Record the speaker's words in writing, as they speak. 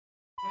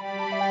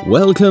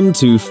Welcome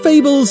to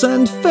Fables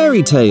and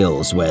Fairy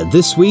Tales, where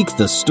this week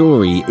the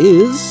story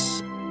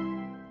is...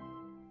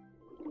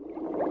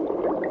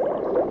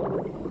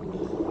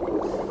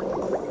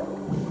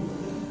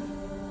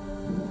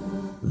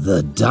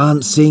 The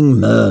Dancing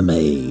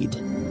Mermaid.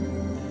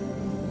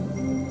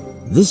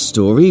 This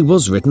story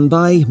was written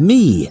by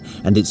me,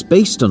 and it's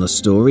based on a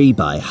story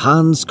by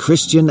Hans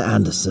Christian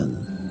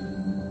Andersen.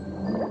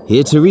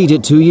 Here to read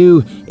it to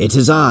you, it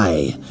is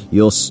I,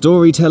 your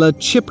storyteller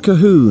Chip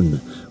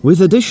Cahoon,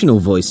 with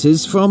additional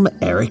voices from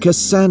Erica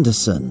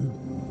Sanderson.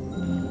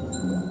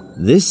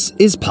 This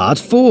is part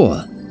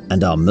 4,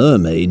 and our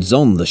mermaid's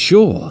on the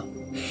shore.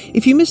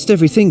 If you missed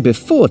everything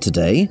before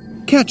today,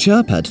 catch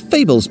up at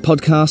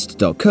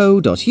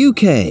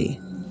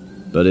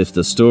fablespodcast.co.uk. But if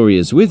the story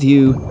is with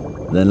you,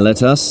 then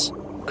let us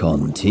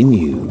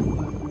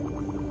continue.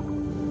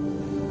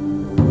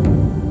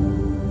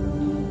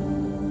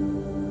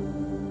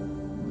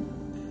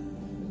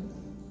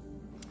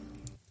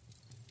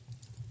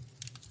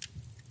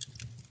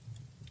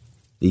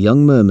 The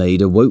young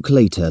mermaid awoke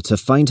later to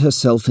find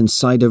herself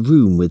inside a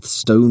room with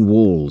stone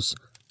walls,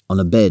 on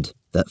a bed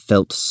that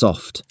felt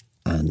soft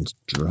and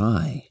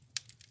dry.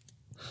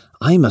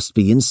 I must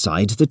be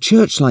inside the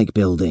church-like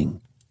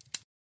building.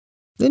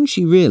 Then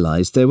she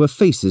realized there were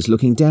faces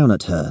looking down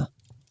at her.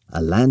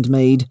 A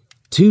landmaid,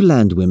 2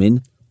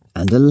 landwomen,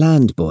 and a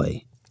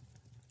landboy.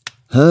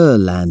 Her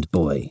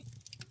landboy.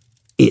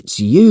 It's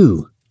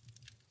you!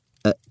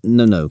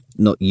 No,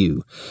 not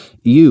you.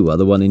 You are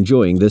the one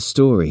enjoying this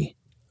story.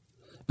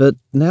 But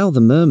now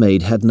the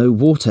mermaid had no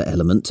water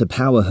element to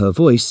power her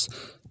voice,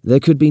 there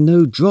could be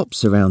no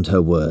drops around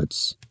her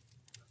words.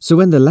 So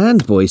when the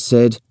landboy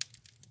said,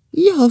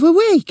 "You're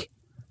awake.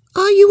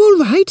 Are you all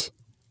right?"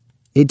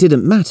 It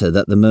didn't matter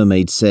that the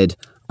mermaid said,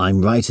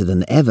 "I'm righter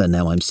than ever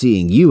now I'm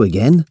seeing you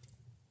again."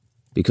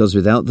 Because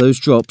without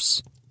those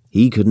drops,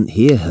 he couldn't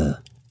hear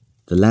her.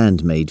 The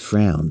landmaid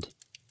frowned.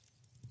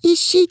 "Is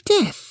she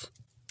deaf?"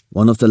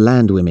 One of the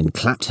landwomen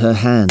clapped her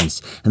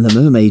hands, and the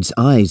mermaid's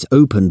eyes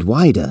opened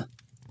wider.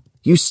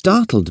 "You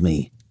startled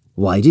me.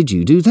 Why did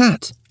you do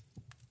that?"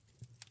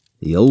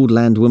 The old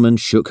landwoman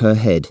shook her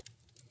head.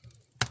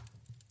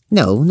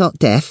 "No, not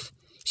deaf.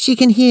 She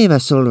can hear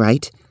us all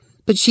right,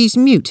 but she's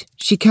mute.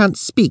 She can't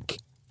speak."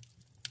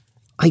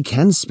 "I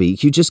can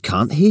speak, you just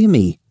can't hear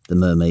me," the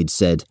mermaid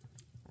said.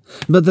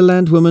 But the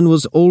landwoman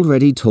was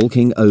already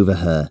talking over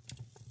her.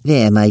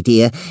 "There, my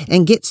dear,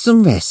 and get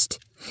some rest.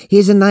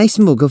 Here's a nice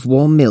mug of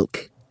warm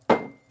milk."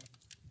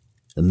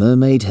 The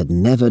mermaid had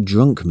never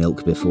drunk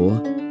milk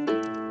before.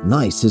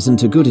 Nice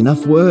isn't a good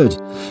enough word.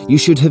 You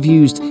should have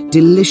used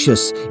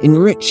delicious,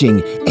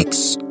 enriching,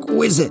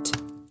 exquisite.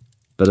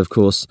 But of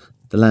course,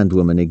 the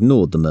landwoman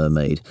ignored the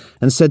mermaid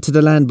and said to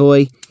the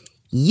landboy,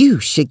 "You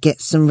should get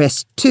some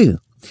rest too.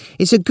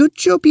 It's a good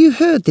job you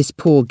heard this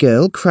poor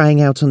girl crying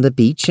out on the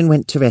beach and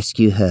went to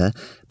rescue her.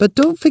 But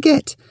don't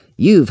forget,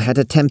 you've had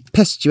a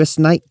tempestuous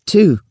night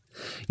too.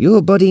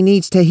 Your body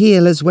needs to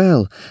heal as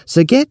well,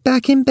 so get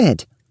back in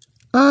bed.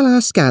 I'll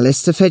ask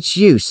Alice to fetch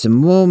you some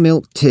more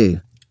milk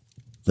too."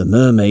 The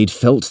mermaid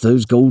felt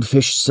those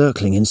goldfish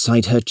circling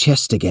inside her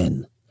chest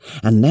again,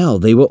 and now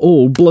they were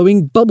all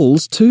blowing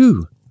bubbles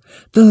too.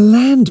 The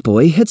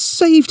landboy had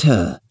saved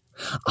her.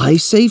 I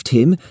saved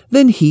him,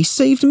 then he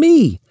saved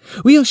me.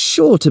 We are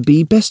sure to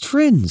be best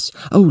friends.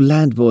 Oh,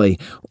 landboy,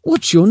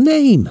 what's your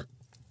name?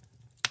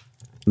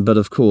 But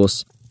of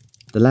course,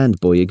 the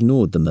landboy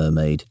ignored the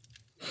mermaid.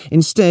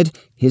 Instead,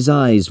 his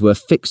eyes were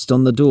fixed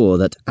on the door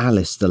that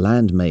Alice the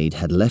landmaid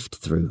had left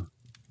through.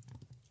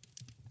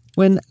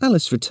 When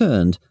Alice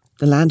returned,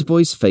 the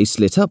landboy's face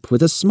lit up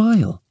with a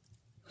smile.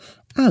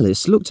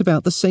 Alice looked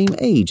about the same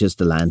age as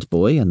the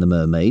landboy and the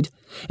mermaid,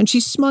 and she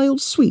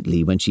smiled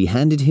sweetly when she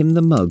handed him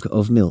the mug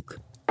of milk.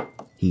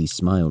 He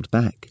smiled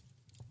back.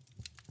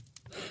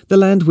 The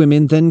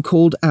landwomen then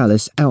called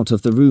Alice out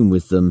of the room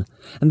with them,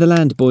 and the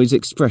landboy's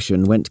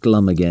expression went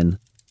glum again.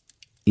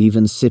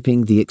 Even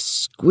sipping the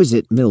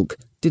exquisite milk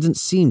didn't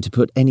seem to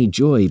put any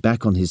joy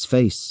back on his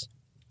face.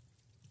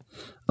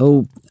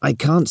 "Oh, I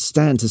can't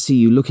stand to see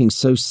you looking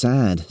so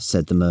sad,"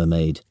 said the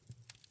mermaid.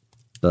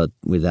 But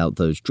without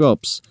those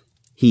drops,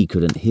 he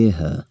couldn't hear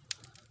her.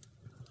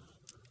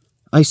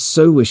 "I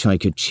so wish I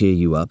could cheer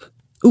you up.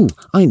 Ooh,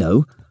 I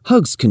know,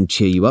 hugs can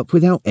cheer you up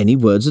without any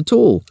words at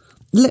all.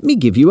 Let me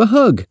give you a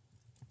hug."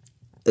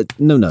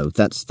 No,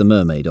 that's the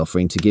mermaid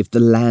offering to give the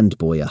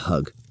landboy a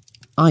hug.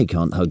 I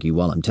can't hug you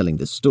while I'm telling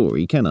this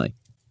story, can I?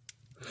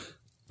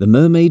 The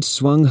mermaid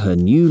swung her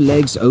new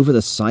legs over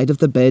the side of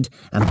the bed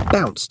and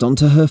bounced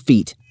onto her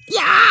feet.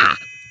 Yeah!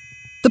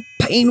 The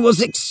pain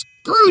was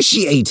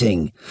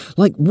excruciating,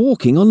 like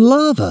walking on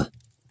lava.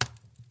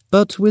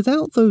 But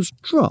without those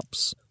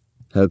drops,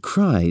 her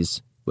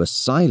cries were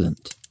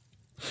silent.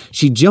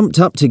 She jumped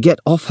up to get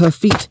off her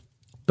feet,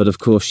 but of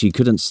course she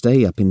couldn't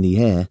stay up in the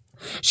air.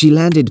 She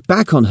landed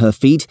back on her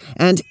feet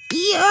and...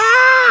 Yeah!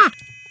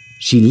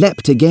 She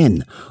leapt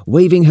again,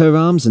 waving her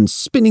arms and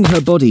spinning her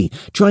body,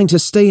 trying to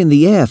stay in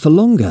the air for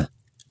longer.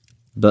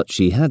 But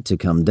she had to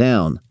come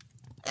down.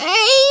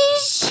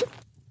 Aish!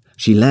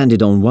 She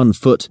landed on one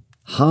foot,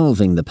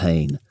 halving the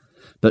pain.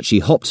 But she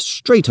hopped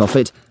straight off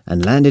it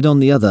and landed on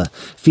the other,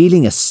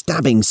 feeling a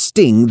stabbing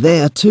sting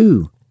there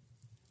too.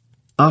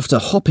 After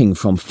hopping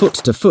from foot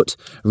to foot,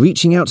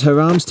 reaching out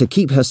her arms to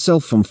keep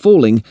herself from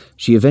falling,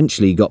 she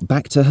eventually got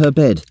back to her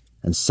bed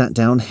and sat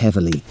down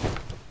heavily,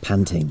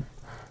 panting.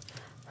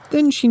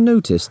 Then she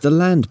noticed the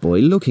land boy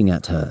looking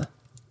at her,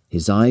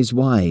 his eyes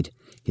wide,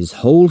 his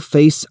whole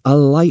face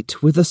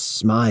alight with a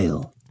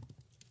smile.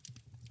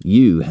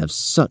 "You have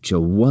such a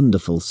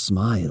wonderful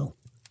smile."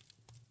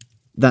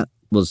 That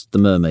was the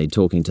mermaid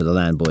talking to the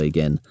land boy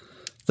again,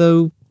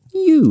 though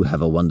you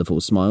have a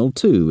wonderful smile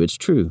too, it's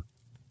true.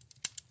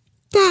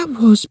 "That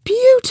was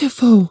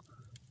beautiful,"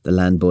 the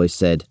land boy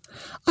said.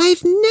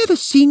 "I've never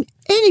seen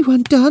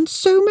anyone dance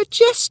so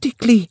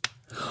majestically.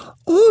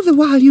 All the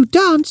while you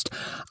danced,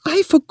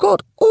 I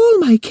forgot all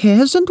my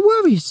cares and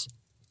worries.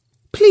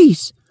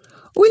 Please,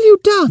 will you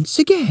dance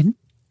again?"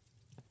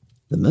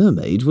 The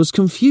mermaid was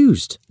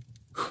confused.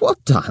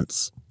 What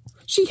dance?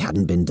 She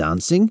hadn't been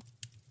dancing.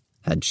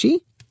 Had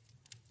she?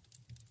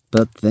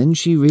 But then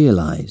she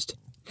realized.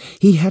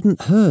 He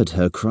hadn't heard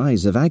her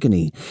cries of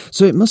agony,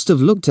 so it must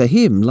have looked to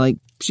him like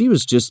she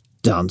was just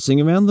dancing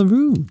around the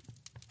room.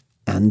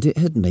 And it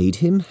had made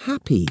him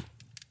happy.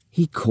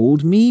 He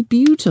called me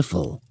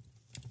beautiful.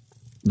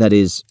 That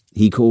is,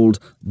 he called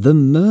the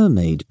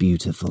mermaid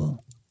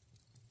beautiful.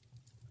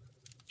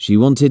 She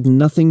wanted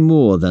nothing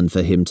more than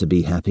for him to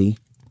be happy.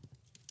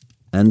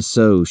 And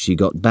so she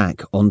got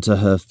back onto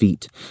her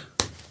feet.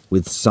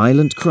 With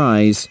silent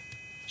cries,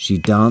 she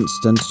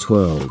danced and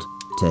twirled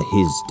to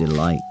his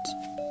delight.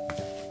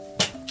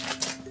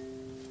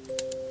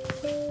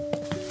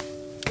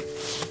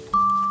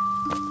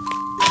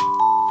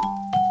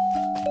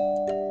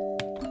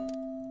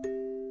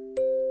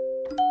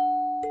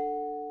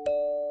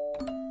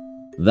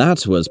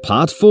 That was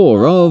part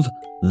 4 of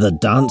The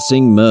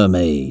Dancing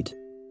Mermaid.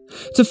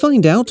 To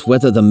find out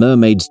whether the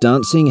mermaid's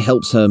dancing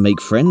helps her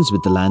make friends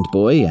with the land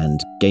boy and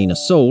gain a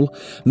soul,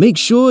 make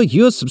sure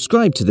you're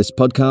subscribed to this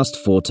podcast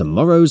for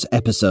tomorrow's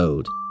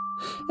episode.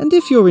 And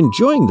if you're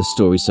enjoying the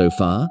story so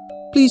far,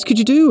 please could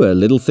you do a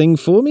little thing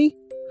for me?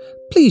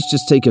 Please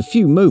just take a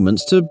few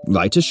moments to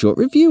write a short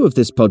review of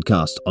this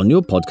podcast on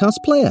your podcast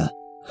player.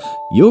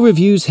 Your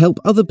reviews help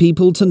other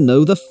people to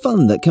know the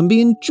fun that can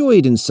be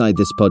enjoyed inside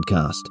this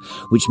podcast,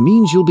 which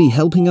means you'll be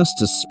helping us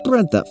to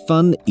spread that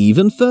fun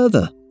even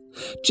further.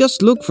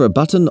 Just look for a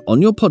button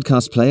on your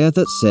podcast player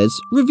that says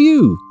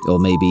review, or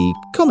maybe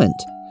comment.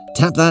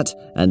 Tap that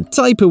and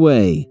type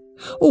away.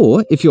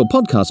 Or if your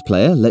podcast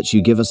player lets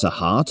you give us a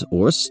heart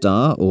or a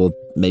star, or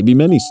maybe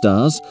many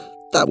stars,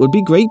 that would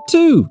be great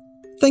too.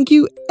 Thank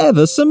you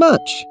ever so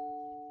much.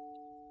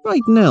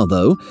 Right now,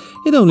 though,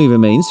 it only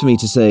remains for me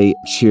to say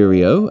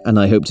cheerio, and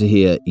I hope to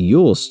hear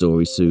your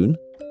story soon.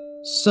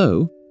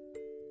 So,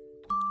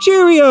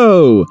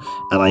 cheerio!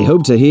 And I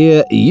hope to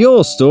hear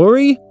your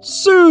story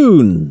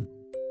soon!